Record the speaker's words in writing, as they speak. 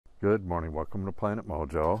Good morning, welcome to Planet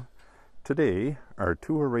Mojo. Today, our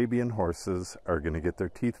two Arabian horses are going to get their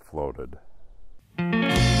teeth floated. The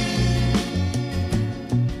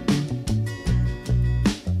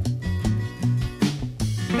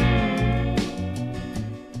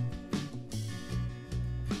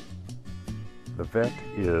vet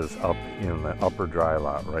is up in the upper dry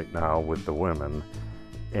lot right now with the women,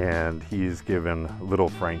 and he's giving little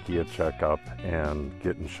Frankie a checkup and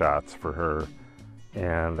getting shots for her.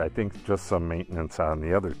 And I think just some maintenance on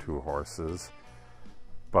the other two horses.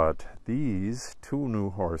 But these two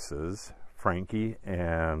new horses, Frankie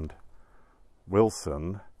and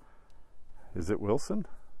Wilson, is it Wilson?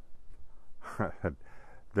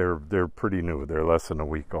 They're pretty new. They're less than a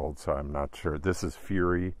week old, so I'm not sure. This is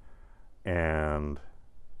Fury, and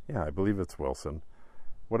yeah, I believe it's Wilson.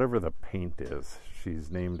 Whatever the paint is, she's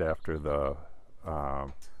named after the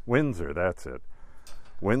Windsor, that's it.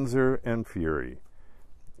 Windsor and Fury.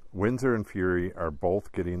 Windsor and Fury are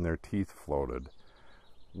both getting their teeth floated,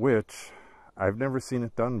 which I've never seen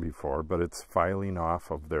it done before, but it's filing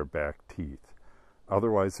off of their back teeth.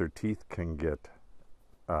 Otherwise, their teeth can get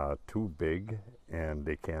too big and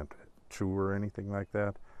they can't chew or anything like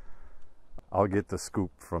that. I'll get the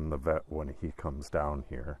scoop from the vet when he comes down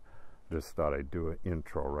here. Just thought I'd do an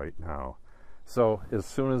intro right now. So as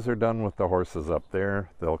soon as they're done with the horses up there,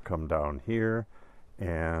 they'll come down here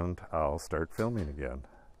and I'll start filming again.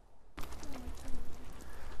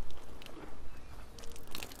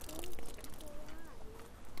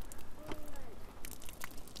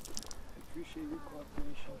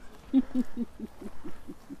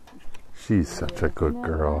 She's such a good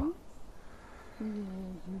girl.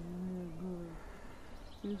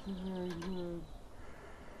 This is very good.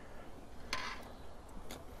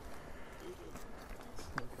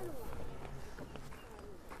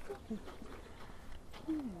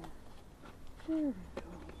 There we go.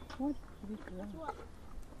 What a girl.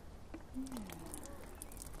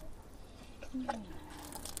 Yeah.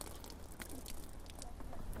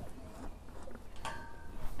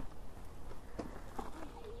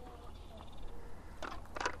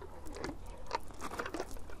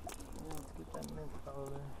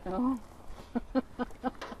 Oh.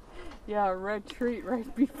 Yeah, a red treat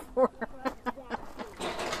right before.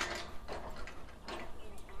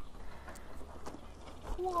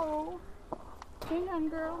 Whoa. Hang on,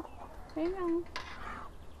 girl. Hang on.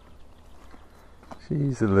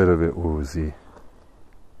 She's a little bit woozy.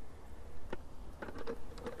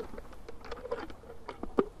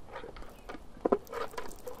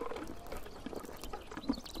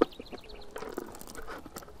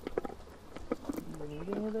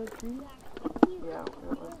 Yeah, it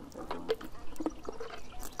was a big one.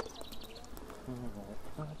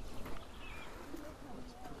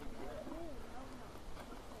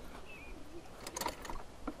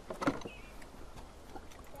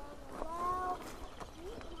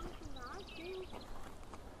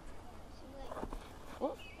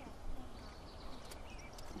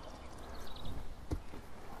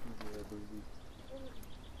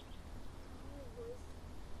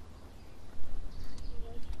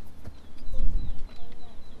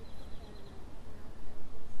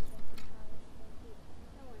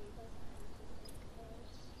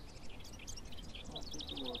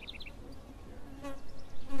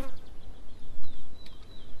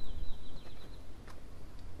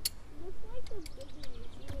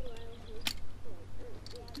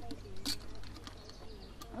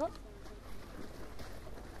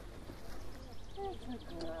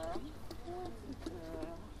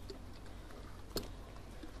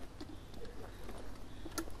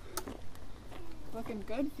 Looking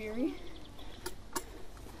good, Fury.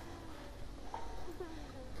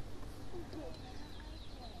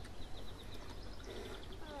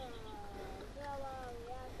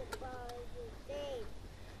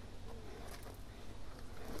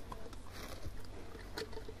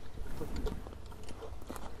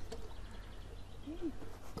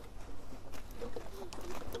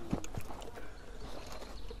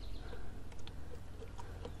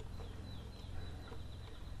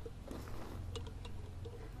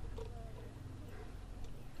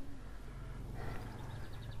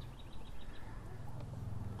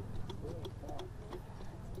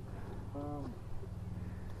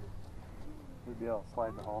 Maybe I'll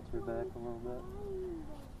slide the halter back a little bit.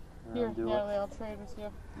 Here, Natalie, I'll trade with you.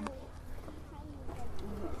 I'm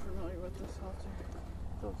not familiar with this halter.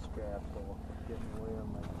 Those straps will get in the way of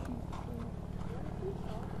my cheek.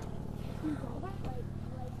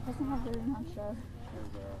 Doesn't have very much There's a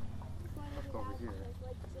hook over here.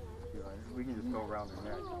 We can just go around the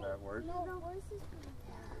neck if that works. No, the horse is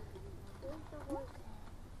where's the horse?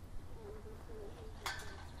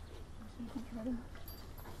 Ready?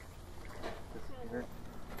 This here.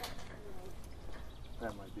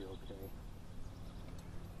 That might be okay.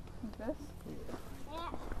 Like this?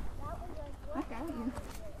 Yeah. I got you.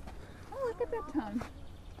 Oh, look at that tongue.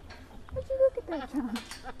 Would you look at that tongue?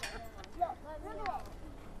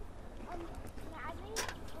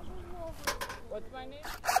 What's my name?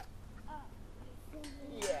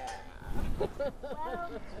 Yeah. Well,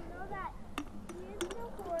 you know that he is no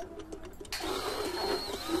horse.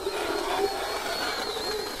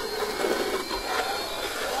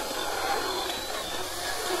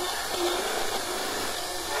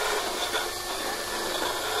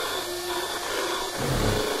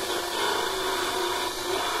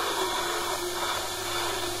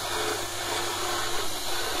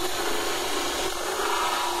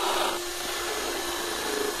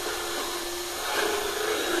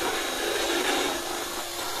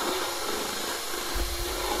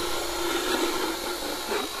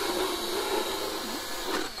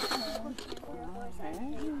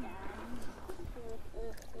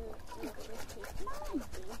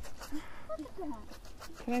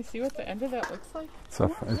 Can I see what the end of that looks like?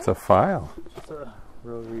 It's a file. It's a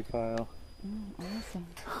rotary file. Awesome.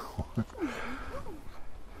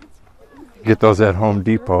 Get those at Home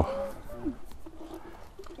Depot.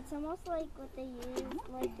 It's almost like what they use,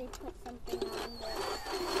 like they put something on there.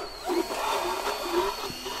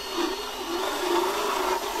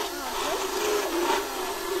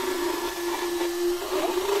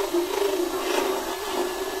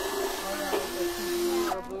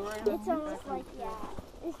 It's almost like, yeah.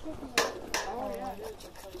 It's just Oh, yeah, it is.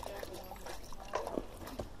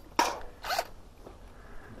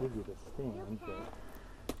 Give you the stand, but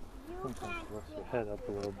you sometimes can't lift your head up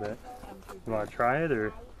a little bit. You want to try it,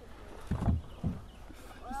 or?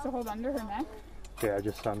 Just to hold under her neck? Yeah,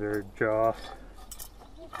 just under her jaw.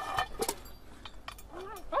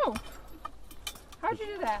 Oh! How'd you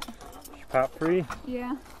do that? She pop free?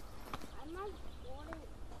 Yeah.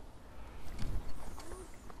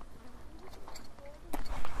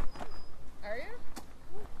 Are you?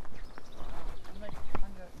 I'm like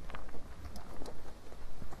under.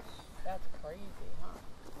 That's crazy, huh?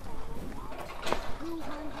 204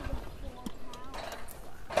 pounds.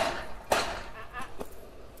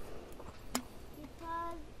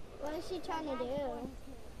 Because, what is she trying to do?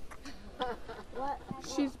 What?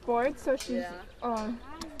 She's bored, so she's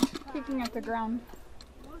kicking at the ground.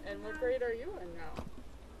 And what grade are you in now?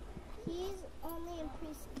 He's only in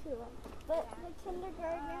preschool, but the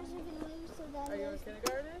kindergartners are going to leave, so then Are you in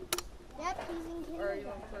kindergarten? Yep, he's in Or are you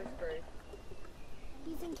kindergarten. in first grade?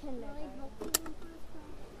 He's in kindergarten.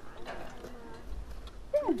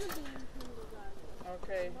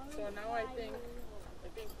 Okay, so now I think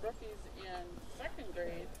Brookie's in second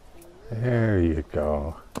grade. There you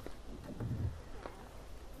go.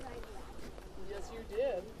 Yes, you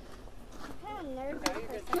did. I'm kind of nervous. Now you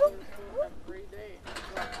get to go to school every day.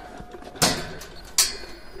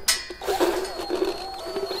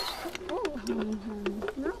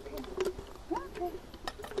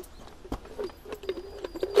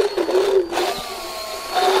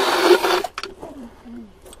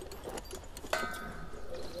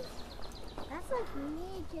 That's like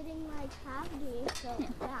me getting my cavity, so yeah,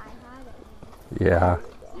 I had it. Yeah.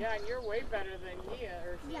 Yeah, and you're way better than he is,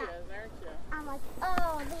 or she Yeah. is, aren't you? I'm like,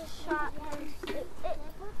 oh, this shot hurts. It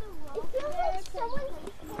feels like someone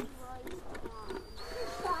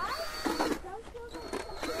shot.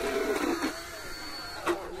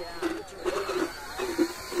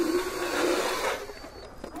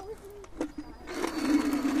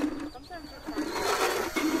 Sometimes you're fine.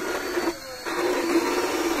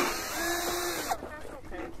 That's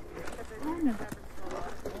okay.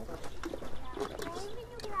 Because they think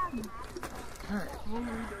it happens to a lot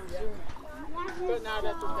of people. But not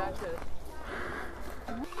at the dentist.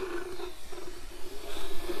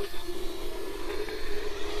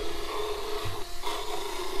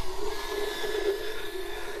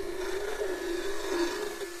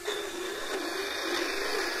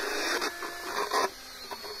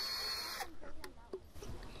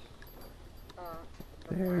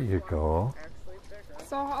 There you go. Actually bigger.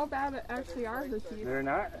 So how bad actually are her teeth? They're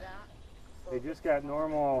not. They just got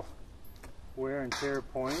normal wear and tear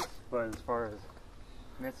points, but as far as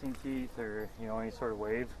missing teeth or any sort of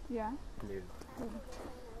wave, Yeah. dude.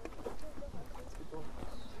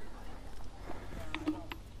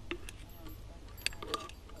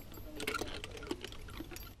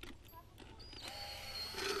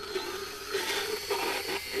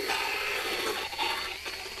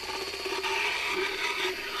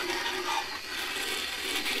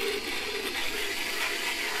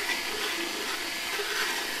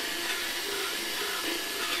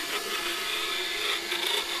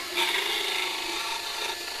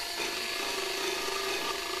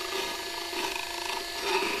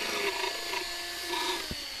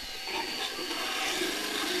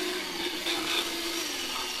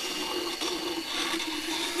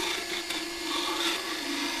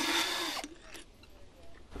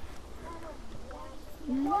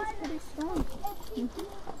 pretty strong. He's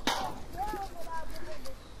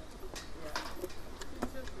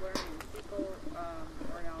just learning. People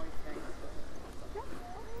are now saying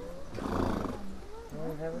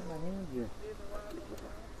I have it in my hand here.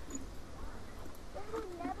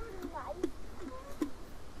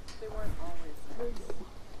 they weren't always nice.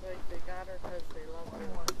 Like they got her because they loved her,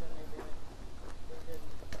 but then they didn't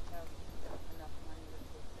have enough money to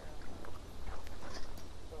take care of her.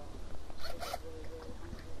 So they got really, really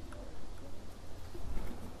hungry.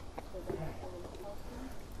 So they had to really help her.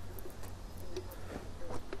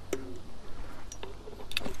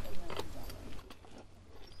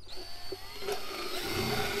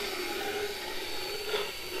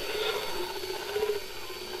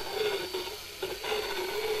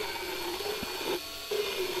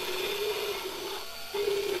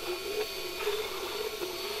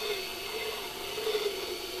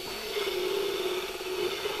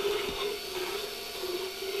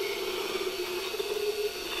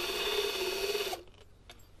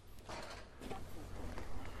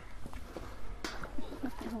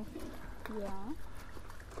 Yeah.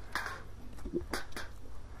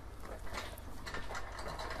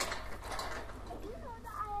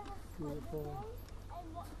 Beautiful.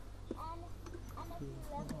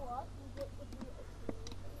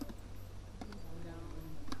 No,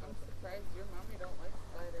 I'm surprised your mommy don't like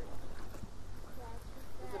spiders.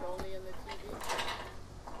 Is it only in the TV? Do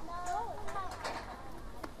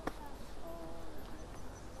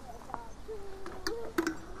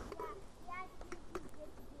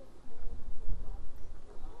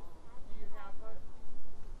you have her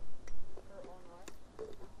own what?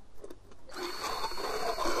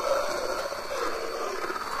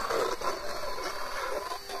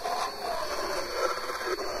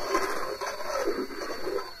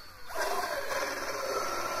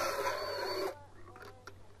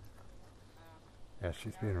 Yeah,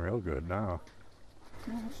 she's being real good now.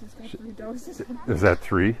 Yeah, she's got 3 doses. Is that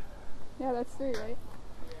 3? Yeah, that's 3, right?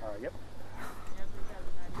 Yep.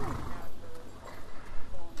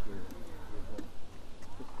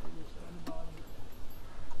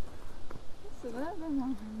 Just a little bit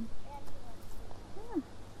more. Yeah,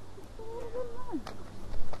 just a little bit more.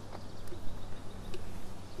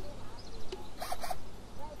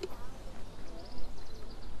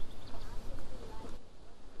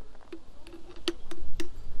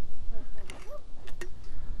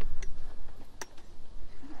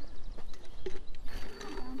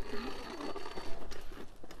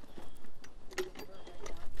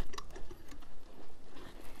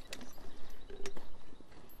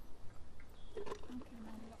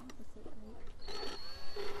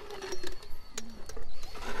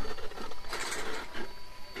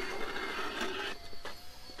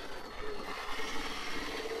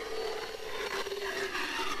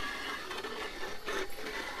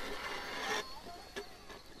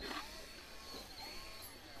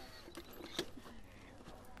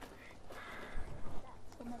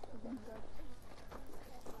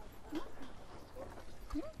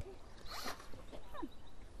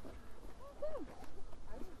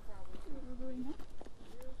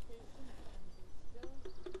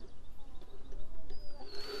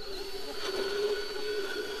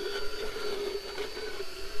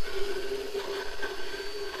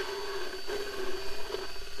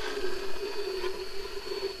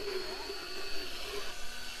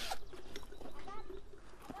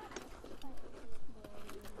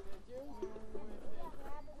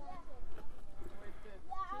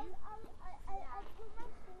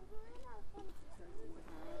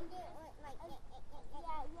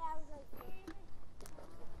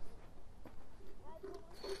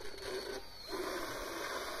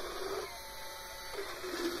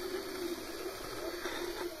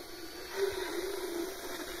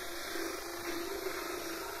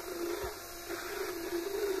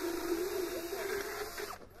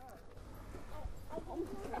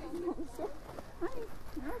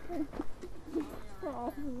 Okay. For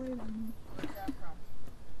all the way down. Where's that from?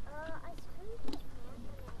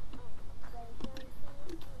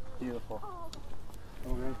 Beautiful.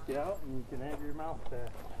 We're going to get out and you can have your mouth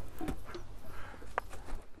back.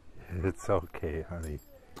 It's okay, honey.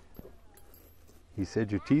 He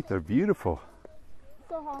said your teeth are beautiful.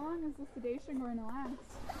 So how long is the sedation going to last?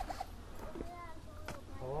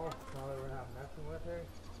 Oh, now that we're not messing with her,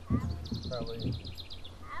 probably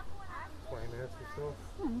 20 minutes or so.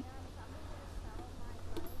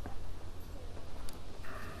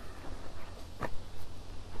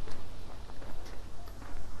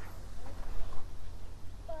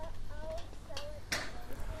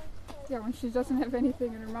 Yeah, when she doesn't have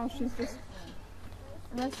anything in her mouth, she's just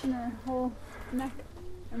resting her whole neck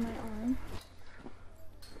in my arm.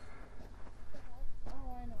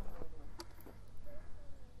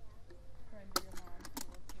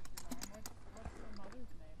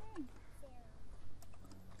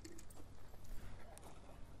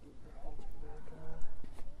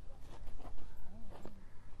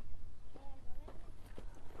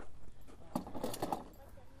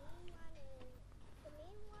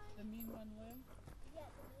 live? Yeah,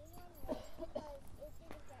 the main one lives because it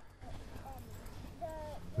didn't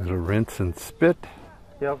get Is it a rinse and spit?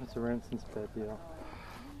 Yep, it's a rinse and spit deal.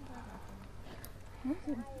 What's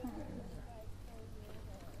it?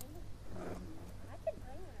 I could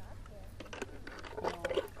bring her up here.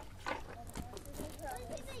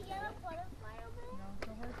 You see the yellow butterfly over there? No,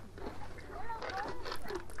 the horse is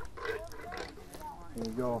There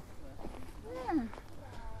you go. Yeah.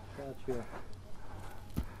 Gotcha.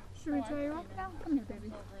 Should we tie you up now? Come here, baby.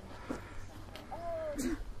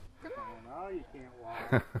 Now you can't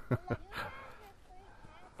walk.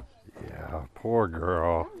 Yeah, poor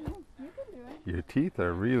girl. Oh, no, you can do it. Your teeth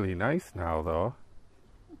are really nice now, though.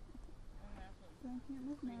 So I can't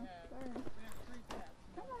move now. Sorry.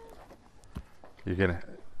 Come on. You're gonna. last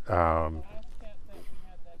cat that we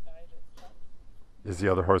had that died at stuff. Is the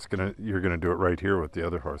other horse gonna? You're gonna do it right here with the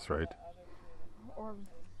other horse, right? Or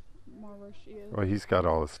more where she is. Well, he's got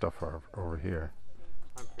all his stuff over here.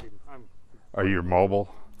 I'm Are you mobile?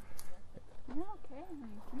 You're okay,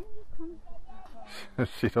 honey. You just come.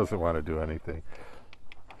 She doesn't want to do anything.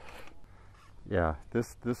 Yeah,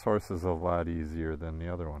 this horse is a lot easier than the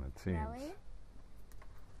other one, it seems. Really?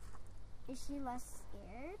 Is she less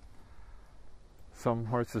scared? Some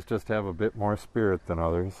horses just have a bit more spirit than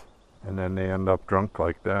others, and then they end up drunk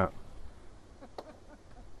like that.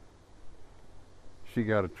 She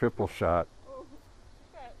got a triple shot.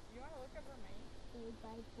 You want to look at her mane?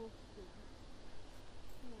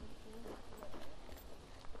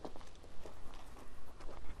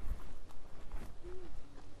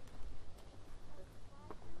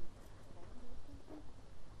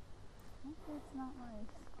 It's not nice.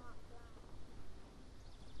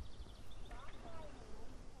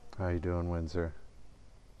 How you doing, Windsor?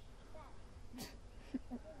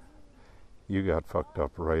 You got fucked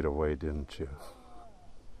up right away, didn't you?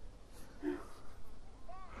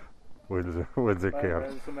 Windsor Camp.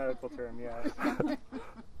 It's a medical term, yes.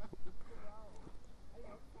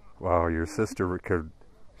 Wow, your sister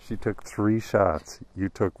she took 3 shots. You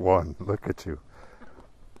took 1. Look at you.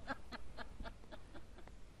 I'll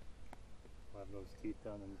have those teeth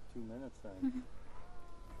done in 2 minutes then.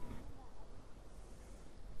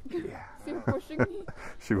 Yeah. See you pushing me?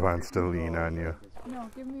 She wants to lean on you. No,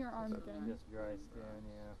 give me your arm again. Just dry skin,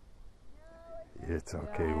 yeah. It's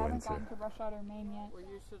okay, I haven't Windsor. gotten to brush out her mane yet. Well,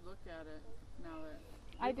 you should look at it now that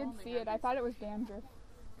I you've did only see had it. I these- thought it was dandruff.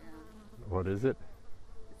 Yeah, What is it?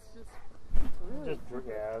 it's just Just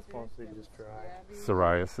yeah, it's mostly just dry. flabby.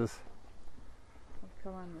 Psoriasis? I'll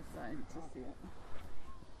come on this side to see it.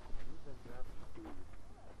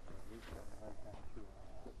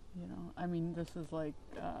 You know, I mean, this is like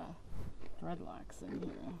dreadlocks in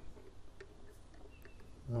here.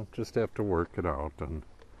 Well, just have to work it out and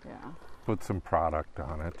Yeah. put some product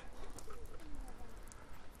on it.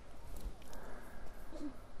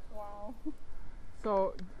 Wow.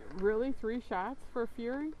 So, really, 3 shots for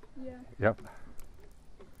Fury? Yeah. Yep.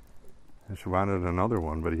 And she wanted another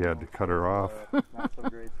one, but he had to cut her off. Not so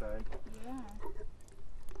great side. Yeah.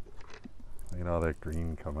 Look at all that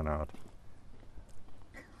green coming out.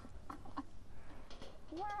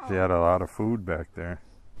 Wow. She had a lot of food back there.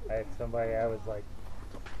 I had somebody, I was like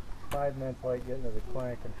 5 minutes late getting to the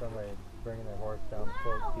clinic and somebody bringing their horse down to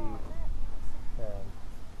full teeth. And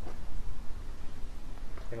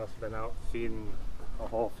they must have been out feeding a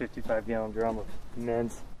whole 55-gallon drum of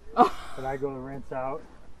mints. And I go to rinse out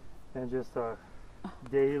and just a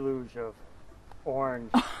deluge of orange.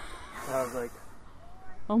 And I was like,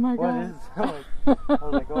 Oh my what god. is I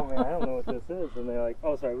was like, oh man, I don't know what this is. And they're like,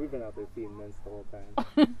 oh sorry, we've been out there feeding mints the whole time.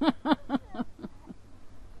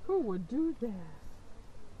 Who would do that?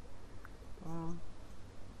 Wow.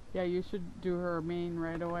 Yeah, you should do her mane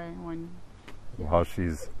right away While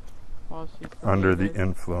she's while she's under the sedated.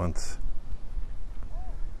 influence.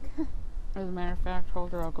 As a matter of fact,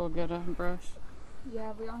 hold her, I'll go get a brush.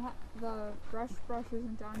 Yeah, we don't have the brush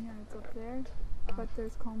isn't down here. It's up there, but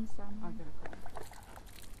there's combs down I'll here. get a brush.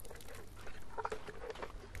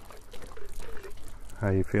 How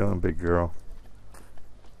you feeling, big girl?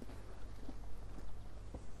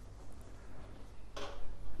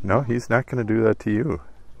 No, he's not going to do that to you.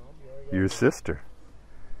 Your sister.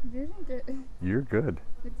 You're good.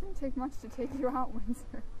 It didn't take much to take you out,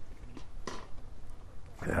 Windsor.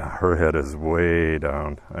 Yeah, her head is way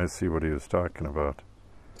down. I see what he was talking about.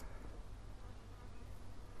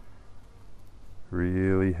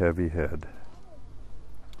 Really heavy head.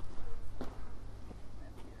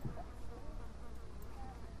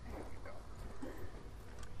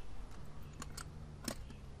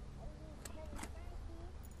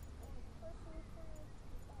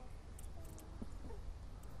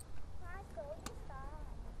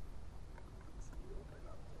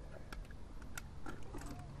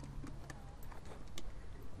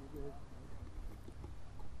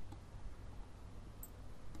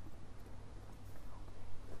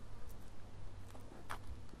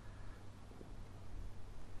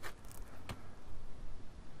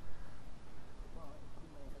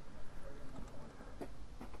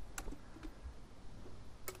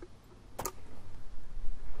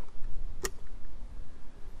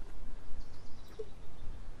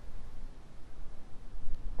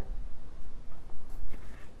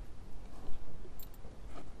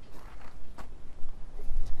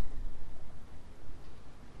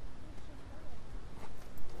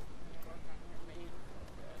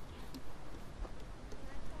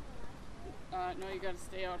 No, you gotta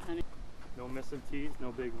stay out, honey. No missing teeth,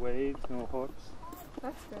 no big waves, no hooks.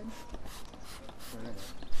 That's good. Alright.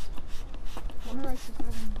 I wonder I should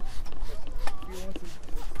have him. You want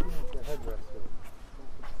the headrest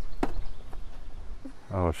though.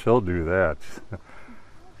 Oh, she'll do that.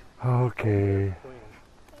 Okay.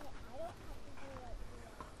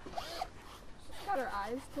 She's got her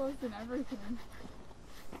eyes closed and everything.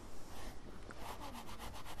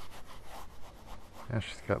 Yeah,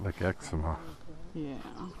 she's got like eczema. Yeah.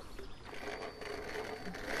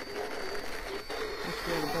 Let's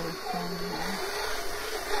get a better sound here.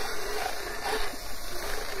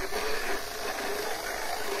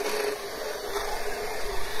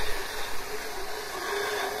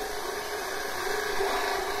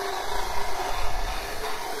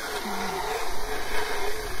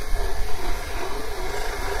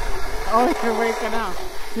 Oh, you're waking up.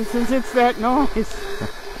 Since it's that noise.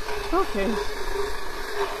 Okay.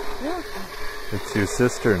 Yeah. It's your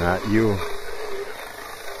sister, not you.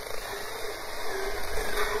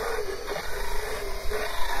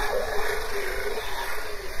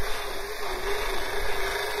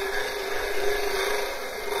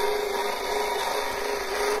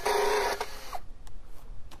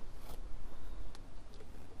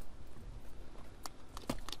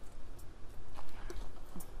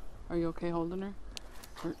 Are you okay holding her?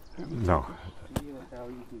 No. See how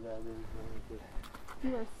easy that is.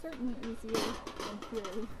 You are certainly easier than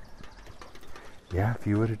Fury. Yeah, if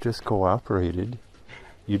you would have just cooperated,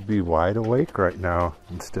 you'd be wide awake right now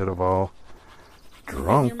instead of all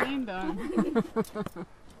drunk. Your mane done.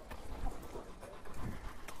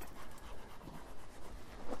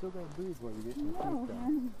 Still got breathe while you get your No, teeth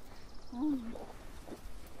done.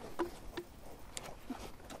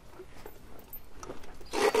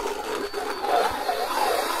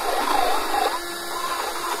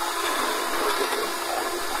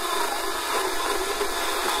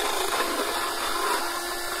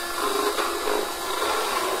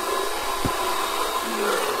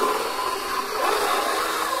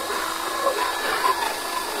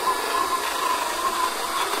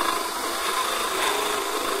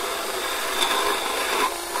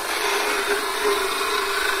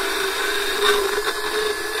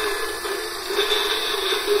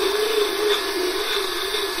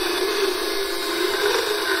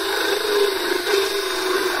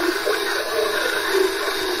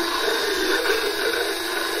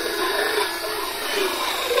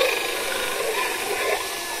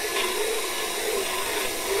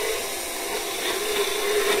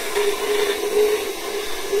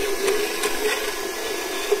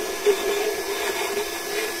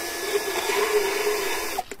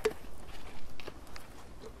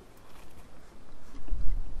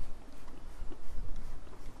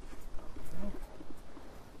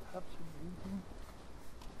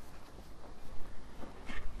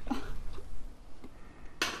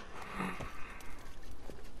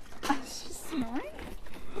 She's snoring?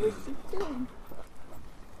 What is she doing?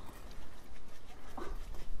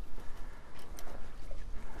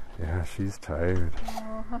 Yeah, she's tired.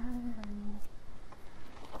 Oh, hi.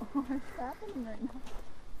 Oh, what's happening right now?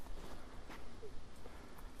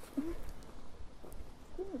 Can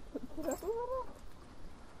you put up a little?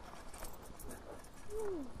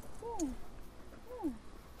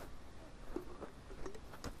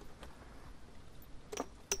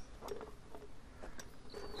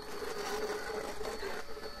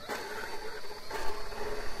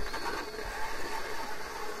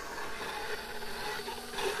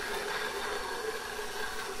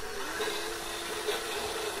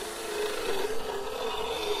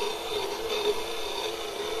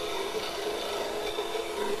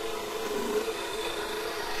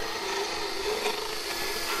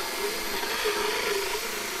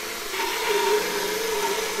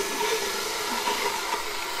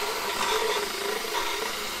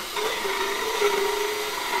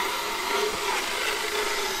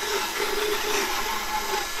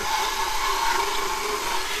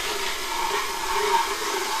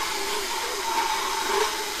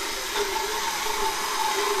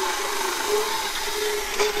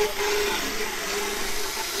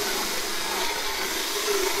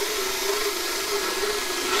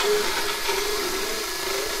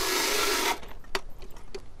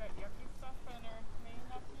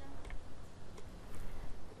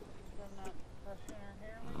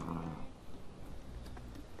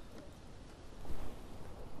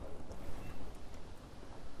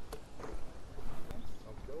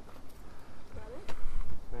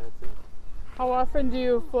 How often do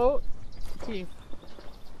you float teeth?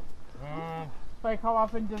 Like how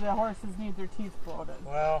often do the horses need their teeth floated?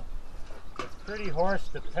 Well, it's pretty horse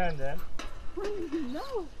dependent.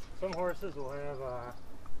 No. some horses will have,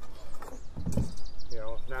 you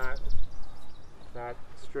know, not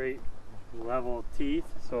straight level teeth.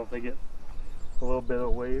 So if they get a little bit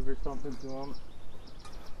of wave or something to them,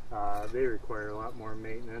 they require a lot more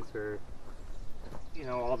maintenance, or you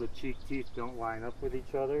know, all the cheek teeth don't line up with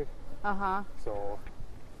each other. So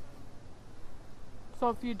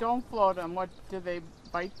if you don't float them, what do they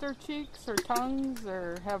bite their cheeks or tongues,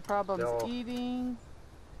 or have problems eating?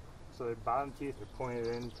 So the bottom teeth are pointed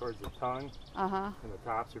in towards the tongue, and the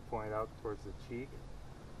tops are pointed out towards the cheek.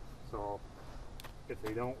 So if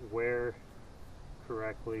they don't wear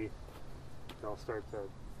correctly, they'll start to,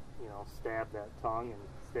 you know, stab that tongue and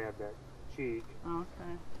stab that cheek.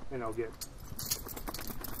 Okay. And they'll get.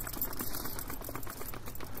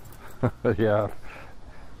 Yeah,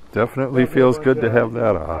 definitely feels good to have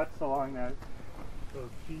that off. Cuts along those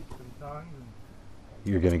cheeks and tongues. And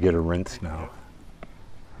you're going to get a rinse now.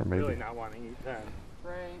 Or maybe. Really not want to eat then.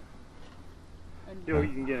 Right. And You know,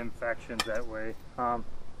 you can get infections that way.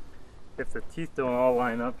 If the teeth don't all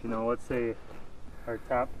line up, you know, let's say our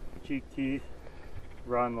top cheek teeth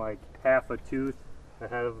run like half a tooth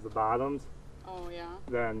ahead of the bottoms. Oh yeah.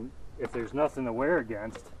 Then if there's nothing to wear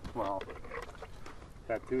against, well,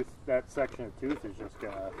 that section of tooth is just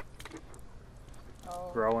gonna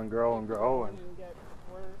grow and grow and grow, and get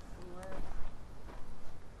worse and worse.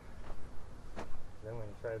 then when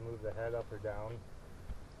you try to move the head up or down,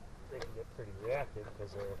 they can get pretty reactive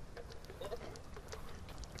because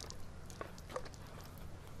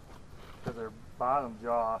their bottom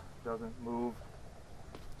jaw doesn't move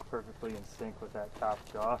perfectly in sync with that top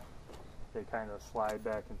jaw. They kind of slide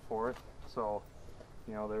back and forth, so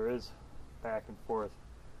you know there is back and forth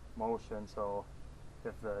motion. So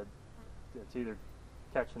if it's either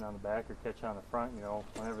catching on the back or catching on the front, you know,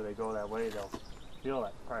 whenever they go that way, they'll feel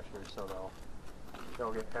that pressure, so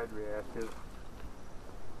they'll get head reactive.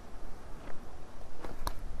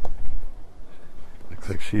 Looks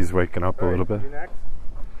like she's waking up a little bit. You next?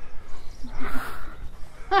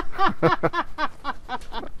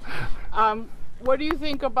 What do you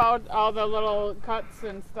think about all the little cuts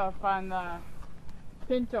and stuff on the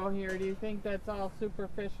Pinto here? Do you think that's all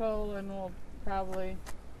superficial and will probably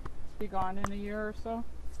be gone in a year or so?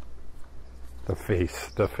 The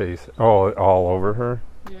face. Oh, all over her?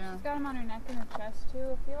 Yeah. She's got them on her neck and her chest too.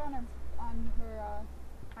 A few on her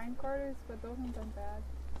hindquarters, but those ones aren't bad.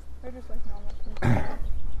 They're just like normal teeth.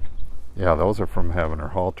 Yeah, those are from having her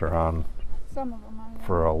halter on Some of them are. Yeah.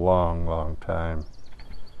 for a long, long time.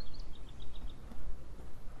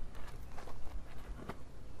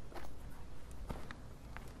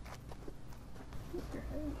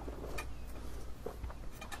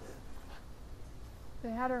 They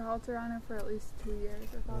had her halter on her for at least 2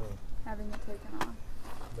 years without having it taken off.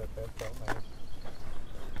 That felt nice.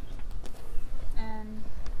 And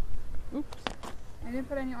oops, I didn't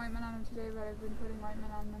put any ointment on them today, but I've been putting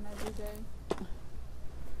ointment on them every day.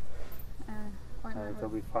 I think they'll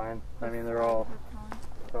be fine. I mean, they're all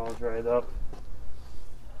dried up.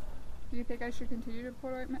 Do you think I should continue to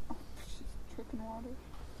put ointment? Oh, she's choking water.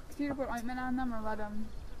 Continue to put ointment on them or let them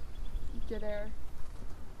get air?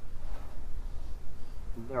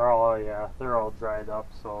 They're all dried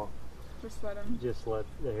up, so Just let them. just let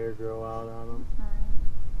the hair grow out on them. Alright.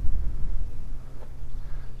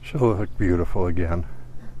 She'll look beautiful again.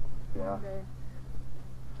 Yeah, Okay.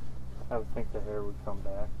 I would think the hair would come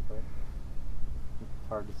back, but it's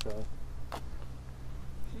hard to say.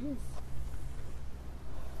 Jeez.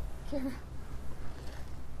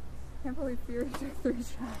 Can't believe Fury took 3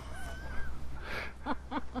 shots.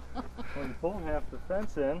 Well, you pulled half the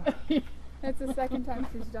fence in. It's the second time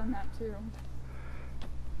she's done that too.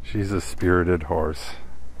 She's a spirited horse.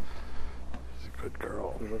 She's a good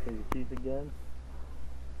girl. You look at your teeth again.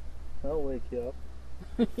 I'll wake you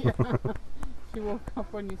up. Yeah. She woke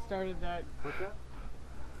up when you started that. What's that?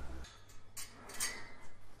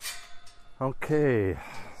 Okay,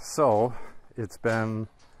 so it's been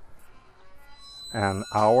an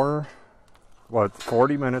hour,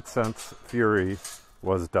 40 minutes since Fury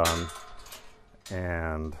was done,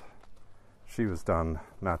 and she was done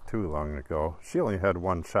not too long ago. She only had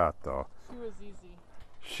 1 shot though. She was easy.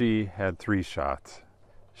 She had 3 shots.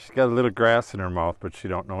 She's got a little grass in her mouth, but she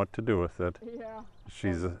don't know what to do with it. Yeah.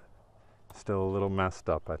 She's still a little messed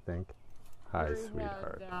up, I think. Hi, Fury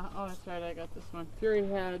sweetheart. Had, oh, that's right, I got this one. Fury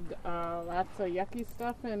had lots of yucky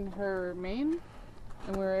stuff in her mane,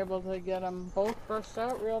 and we were able to get them both brushed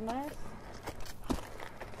out real nice.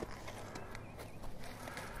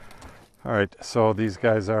 All right, so these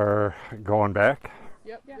guys are going back.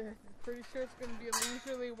 Yep, yeah. Pretty sure it's going to be a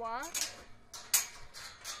leisurely walk.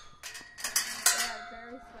 Yeah,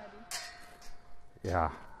 very steady.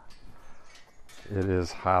 Yeah, It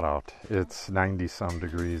is hot out. It's 90 some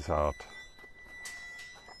degrees out.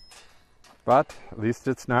 But at least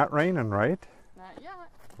it's not raining, right? Not yet.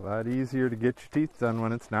 A lot easier to get your teeth done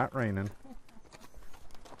when it's not raining.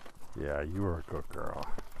 Yeah, you were a good girl.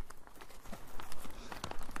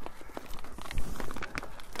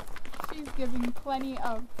 She's giving plenty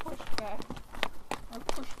of pushback. Or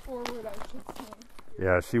push forward, I should say.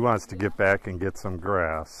 Yeah, she wants to get back and get some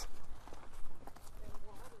grass.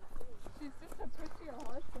 She's just a prettier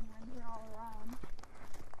horse than when we're all around.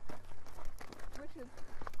 Which is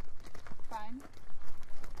fine.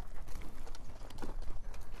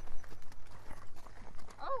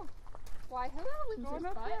 Oh! Why, hello, Going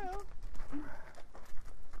just up fine. hill.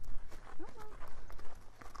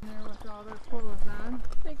 There with all their clothes on.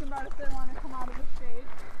 Thinking about if they want to come out of the shade.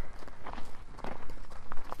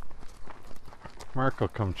 Mark will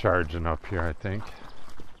come charging up here, I think.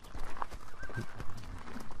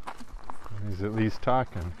 He's at least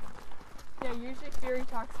talking. Yeah, usually Fury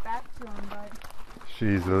talks back to him, but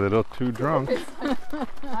She's a little too drunk. I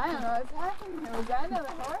don't know what's happening here. Was that another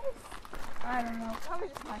horse? I don't know. Probably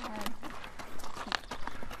just my head.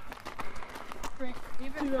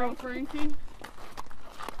 Even Little Frankie. Even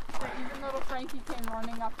little Frankie came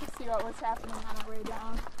running up to see what was happening on our way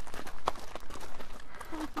down.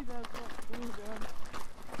 Frankie does what we do.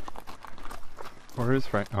 Where is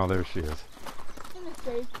Frank? Oh, there she is. In the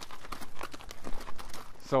shade.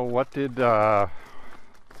 So what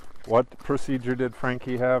procedure did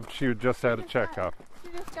Frankie have? She just had a checkup.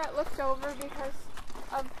 She just got looked over because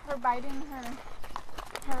of her biting her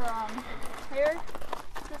hair,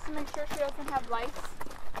 just to make sure she doesn't have lice.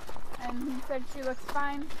 And he said she looks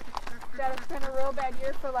fine. That it's been a real bad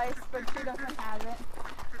year for lice, but she doesn't have it.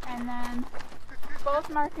 And then both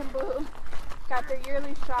Mark and Blue got their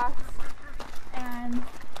yearly shots and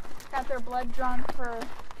got their blood drawn for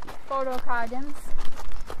photocoggins.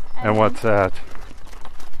 And what's that?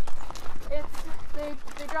 It's they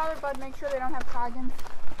draw their blood, make sure they don't have coggins.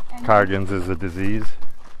 And Coggins is a disease.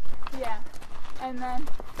 yeah, and then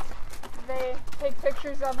they take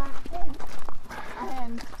pictures of them,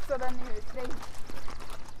 and so then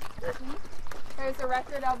there's a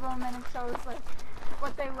record of them, and it shows like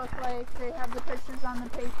what they look like. They have the pictures on the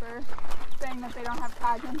paper saying that they don't have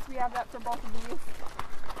coggins. We have that for both of these,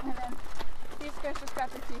 and then these guys just got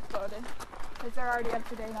their teeth loaded because they're already up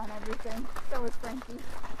to date on everything. So is Frankie.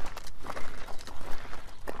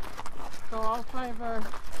 So all 5 are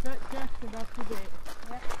vet checked and up to date.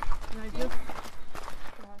 Yep. And I just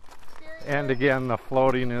And again, the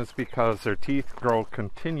floating is because their teeth grow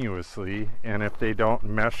continuously, and if they don't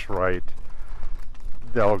mesh right,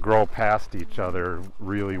 they'll grow past each other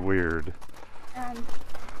really weird. And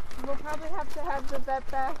we'll probably have to have the vet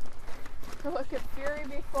back to look at Fury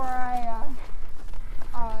before I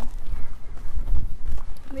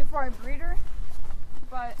breed her.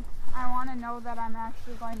 But I want to know that I'm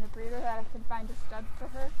actually going to breed her, that I can find a stud for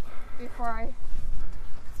her before I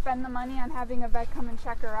spend the money on having a vet come and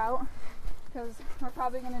check her out. Because we're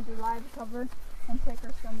probably going to do live cover and take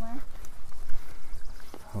her somewhere.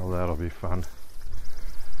 Oh, that'll be fun.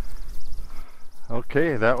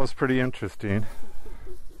 Okay, that was pretty interesting.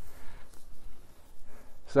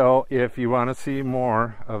 So if you want to see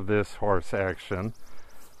more of this horse action,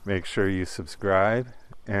 make sure you subscribe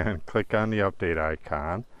and click on the update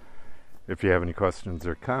icon. If you have any questions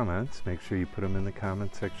or comments, make sure you put them in the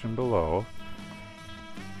comment section below.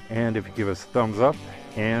 And if you give us a thumbs up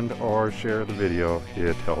and or share the video,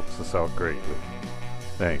 it helps us out greatly.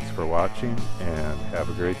 Thanks for watching and have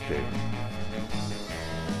a great day.